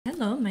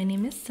Hello, my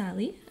name is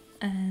Sally,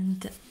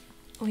 and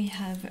we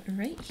have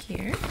right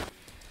here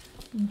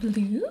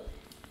Blue.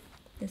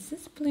 This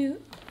is Blue,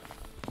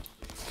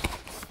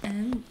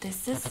 and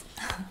this is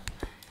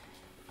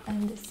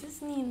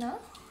Nina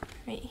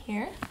right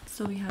here.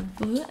 So we have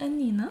Blue and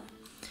Nina,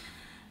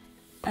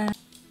 and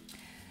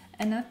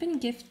I've been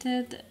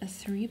gifted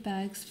 3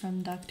 bags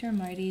from Dr.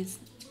 Marty's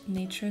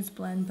Nature's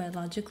Blend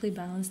Biologically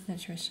Balanced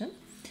Nutrition.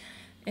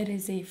 It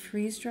is a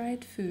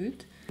freeze-dried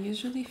food. I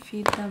usually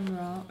feed them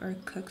raw or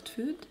cooked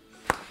food,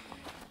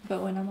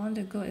 but when I'm on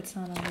the go, it's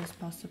not always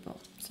possible.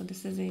 So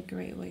this is a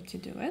great way to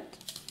do it.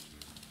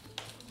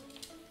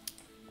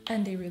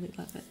 And they really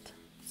love it.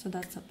 So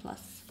that's a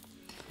plus.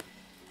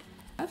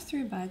 I have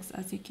 3 bags,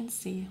 as you can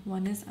see.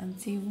 One is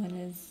empty, one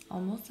is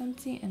almost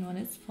empty, and one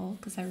is full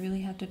because I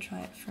really had to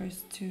try it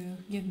first to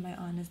give my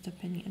honest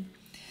opinion.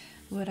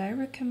 Would I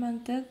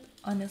recommend it?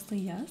 Honestly,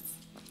 yes.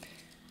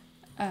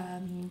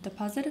 The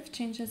positive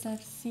changes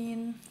I've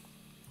seen,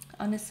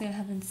 honestly, I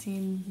haven't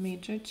seen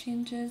major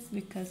changes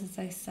because, as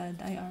I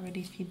said, I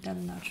already feed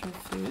them natural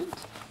food.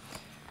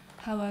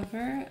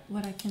 However,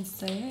 what I can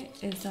say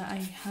is that I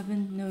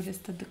haven't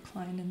noticed a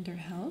decline in their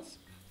health,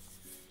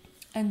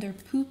 and their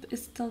poop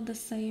is still the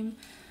same.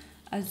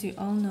 As you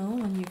all know,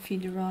 when you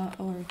feed raw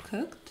or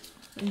cooked,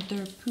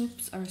 their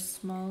poops are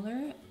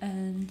smaller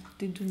and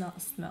they do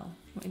not smell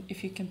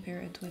if you compare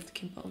it with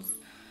kibbles.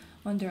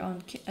 When they're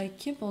on a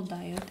kibble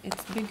diet,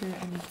 it's bigger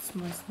and it's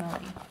more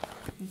smelly.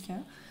 Okay,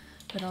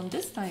 but on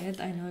this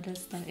diet, I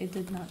noticed that it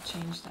did not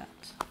change that.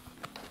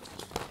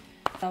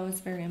 That was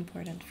very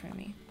important for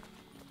me.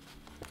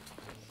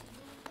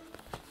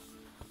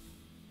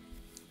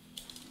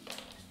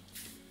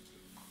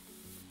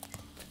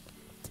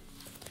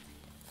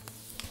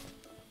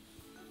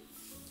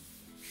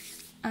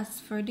 As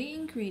for the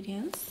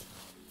ingredients,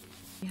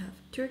 we have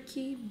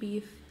turkey,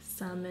 beef,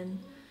 salmon,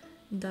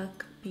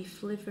 duck,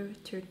 beef liver,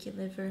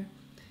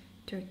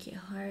 turkey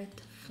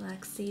heart,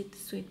 flaxseed,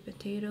 sweet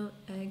potato,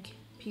 egg,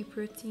 pea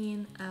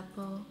protein,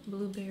 apple,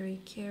 blueberry,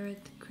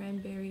 carrot,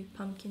 cranberry,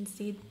 pumpkin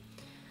seed,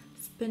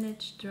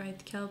 spinach,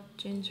 dried kelp,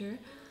 ginger,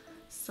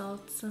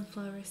 salt,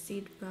 sunflower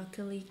seed,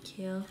 broccoli,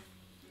 kale,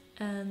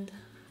 and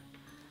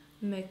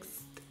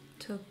mixed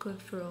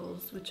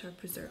tocopherols, which are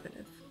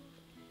preservative.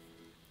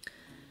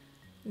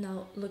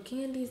 Now,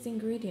 looking at these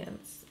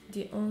ingredients,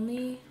 the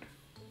only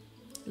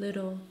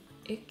little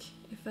ick,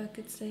 if I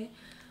could say,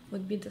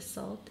 would be the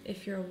salt.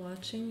 If you're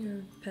watching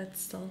your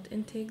pet's salt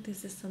intake,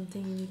 this is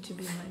something you need to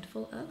be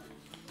mindful of,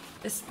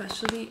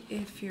 especially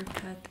if your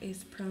pet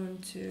is prone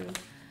to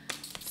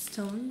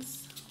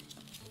stones.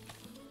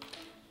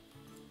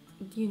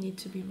 You need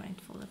to be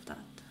mindful of that.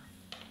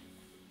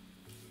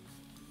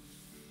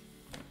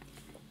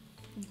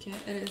 Okay,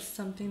 it is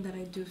something that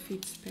I do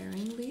feed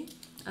sparingly.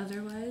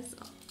 Otherwise,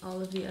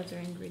 all of the other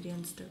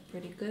ingredients, they're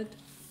pretty good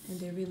and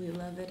they really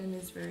love it, and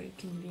it's very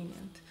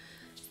convenient.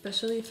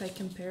 Especially if I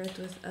compare it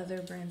with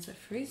other brands of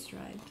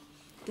freeze-dried.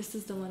 This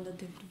is the one that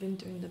they've been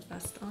doing the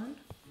best on.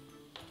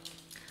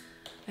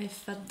 I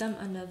fed them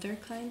another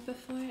kind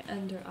before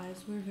and their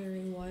eyes were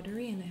very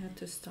watery and I had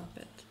to stop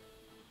it.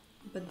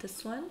 But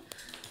this one,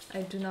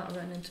 I do not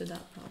run into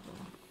that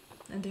problem.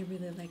 And they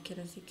really like it,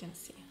 as you can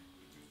see.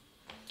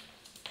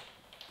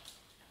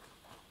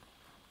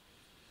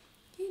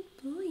 Good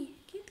boy,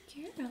 good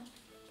girl.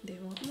 They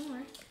want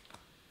more.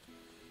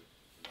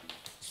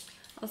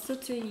 Also,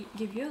 to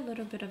give you a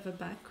little bit of a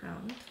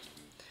background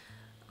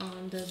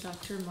on the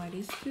Dr.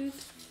 Marty's food.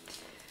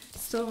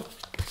 So,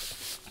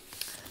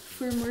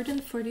 for more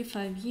than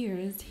 45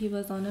 years, he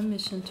was on a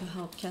mission to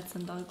help cats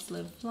and dogs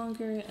live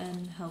longer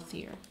and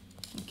healthier.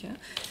 Okay,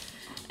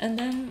 and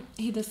then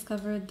he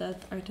discovered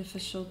that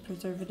artificial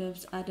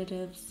preservatives,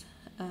 additives,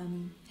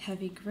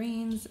 heavy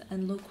grains,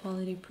 and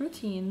low-quality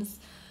proteins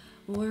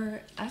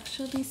were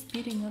actually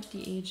speeding up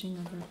the aging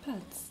of our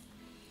pets.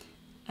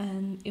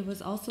 And it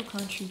was also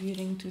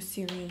contributing to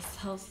serious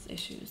health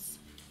issues.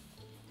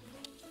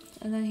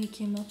 And then he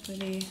came up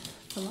with a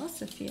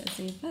philosophy as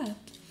a vet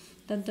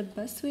that the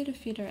best way to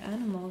feed our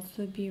animals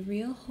would be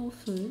real whole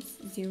foods,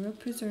 0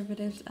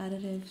 preservatives,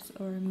 additives,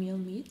 or meal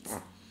meats,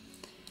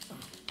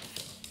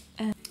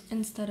 and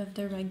instead of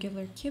the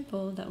regular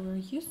kibble that we're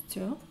used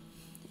to.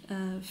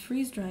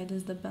 Freeze-dried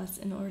is the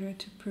best in order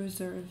to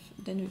preserve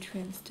the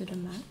nutrients to the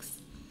max.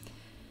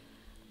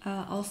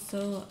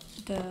 Also,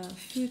 the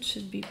food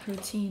should be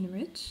protein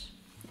rich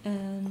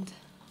and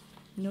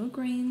no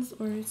grains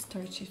or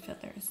starchy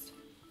fillers.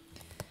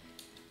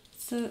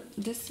 So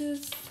this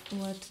is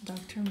what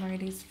Dr.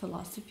 Marty's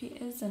philosophy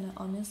is, and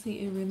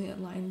honestly it really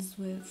aligns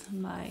with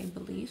my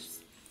beliefs.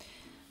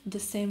 The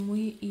same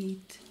we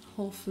eat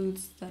whole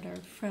foods that are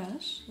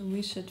fresh,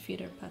 we should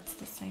feed our pets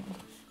the same.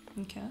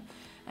 Okay?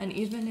 And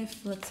even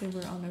if, let's say,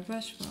 we're on a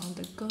rush, we're on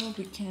the go,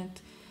 we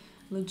can't,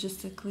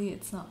 logistically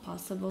it's not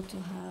possible to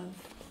have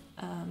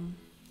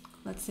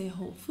let's say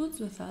whole foods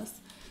with us,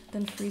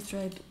 then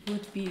freeze-dried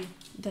would be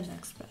the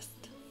next best.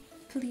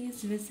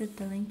 Please visit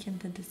the link in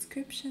the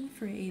description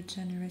for a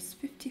generous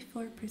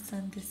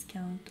 54%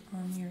 discount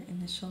on your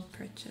initial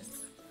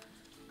purchase.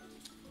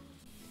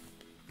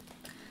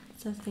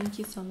 So thank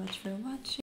you so much for watching.